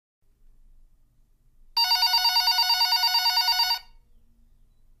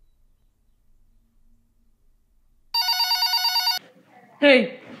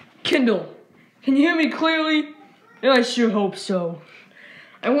Hey, Kindle, can you hear me clearly? Yeah, I sure hope so.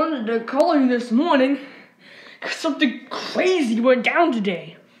 I wanted to call you this morning because something crazy went down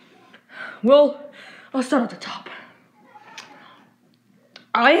today. Well, I'll start at the top.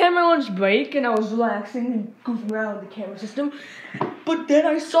 I had my lunch break and I was relaxing and goofing around with the camera system, but then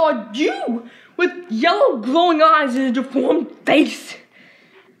I saw you with yellow glowing eyes and a deformed face.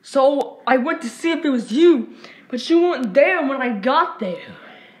 So I went to see if it was you, but you weren't there when I got there.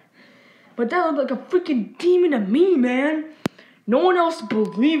 But that looked like a freaking demon to me, man. No one else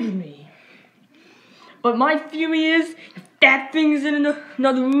believed me. But my theory is, if that thing is in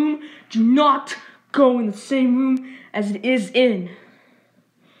another room, do not go in the same room as it is in.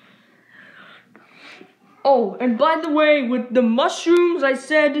 Oh, and by the way, with the mushrooms, I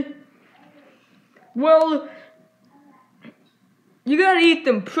said, well, you gotta eat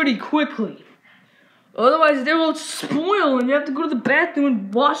them pretty quickly. Otherwise, they will spoil and you have to go to the bathroom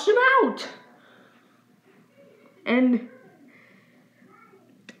and wash them out. And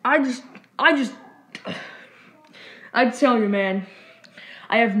I tell you, man,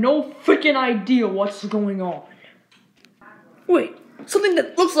 I have no freaking idea what's going on. Wait, something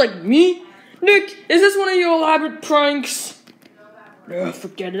that looks like me? Nick, is this one of your elaborate pranks? Ugh,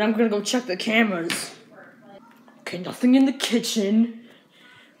 forget it, I'm gonna go check the cameras. Okay, nothing in the kitchen.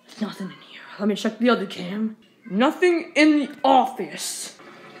 There's nothing in here. Let me check the other cam. Nothing in the office.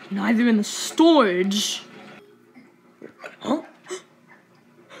 Neither in the storage. Huh?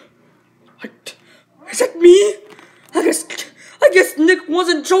 What? Is that me? I guess Nick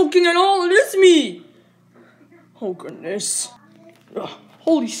wasn't joking at all. It is me. Oh goodness. Ugh,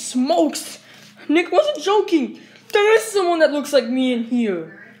 holy smokes. Nick wasn't joking. There is someone that looks like me in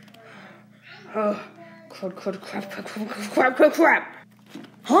here. Crap.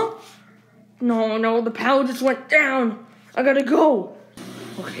 Huh? No, the power just went down. I gotta go.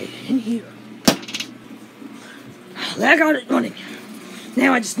 Okay, in here. I got it running.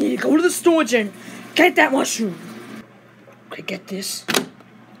 Now I just need to go to the storage and get that mushroom. Okay, get this.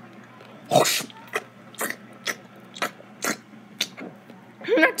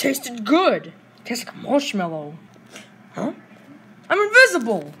 That tasted good. It tastes like a marshmallow. Huh? I'm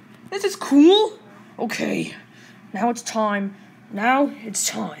invisible. This is cool. Okay, now it's time. Now it's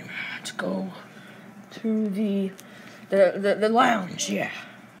time to go to the lounge. Yeah.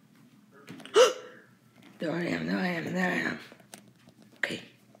 There I am. Okay.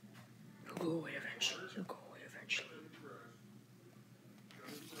 You'll go away eventually.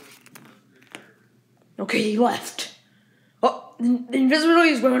 Okay, he left. Oh, the invisibility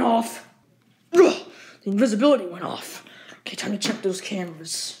is going off. Ugh, the invisibility went off. Okay, time to check those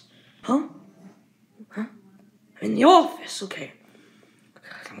cameras. Huh? I'm in the office. Okay.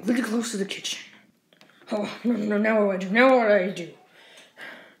 I'm really close to the kitchen. Oh, no, now what do I do?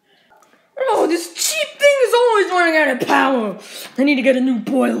 Oh, this cheap thing is always running out of power. I need to get a new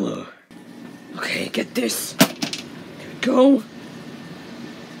boiler. Okay, get this. There we go.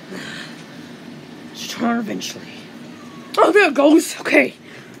 Should turn on eventually. Oh, there it goes. Okay,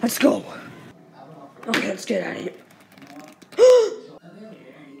 let's go. Okay, let's get out of here.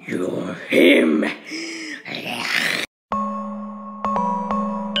 You're him.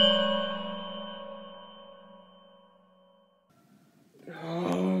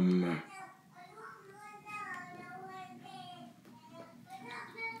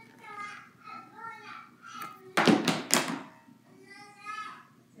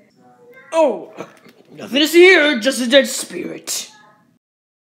 Oh, nothing is here, just a dead spirit.